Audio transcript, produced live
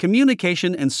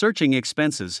Communication and searching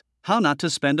expenses, how not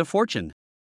to spend a fortune.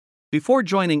 Before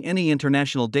joining any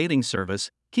international dating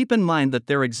service, keep in mind that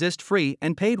there exist free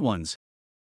and paid ones.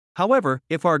 However,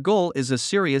 if our goal is a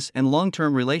serious and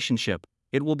long-term relationship,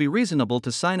 it will be reasonable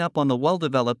to sign up on the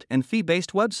well-developed and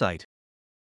fee-based website.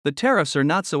 The tariffs are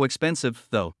not so expensive,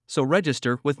 though, so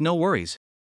register with no worries.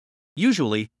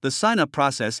 Usually, the sign-up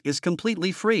process is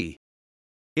completely free.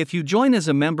 If you join as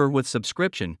a member with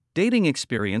subscription, dating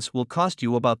experience will cost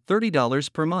you about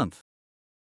 $30 per month.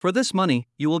 For this money,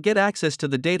 you will get access to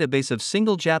the database of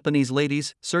single Japanese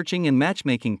ladies, searching and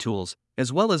matchmaking tools,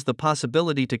 as well as the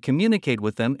possibility to communicate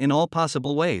with them in all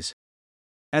possible ways.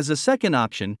 As a second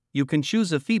option, you can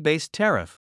choose a fee-based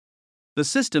tariff. The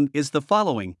system is the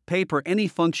following: pay per any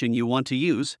function you want to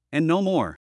use, and no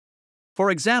more.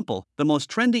 For example, the most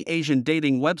trendy Asian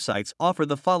dating websites offer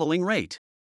the following rate.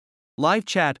 Live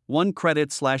chat, 1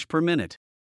 credit/per minute.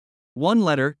 1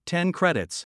 letter, 10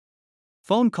 credits.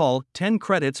 Phone call, 10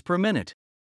 credits per minute.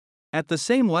 At the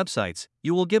same websites,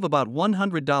 you will give about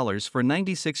 $100 for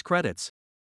 96 credits.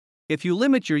 If you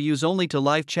limit your use only to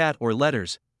live chat or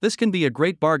letters, this can be a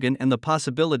great bargain and the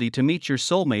possibility to meet your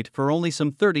soulmate for only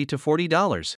some $30 to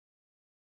 $40.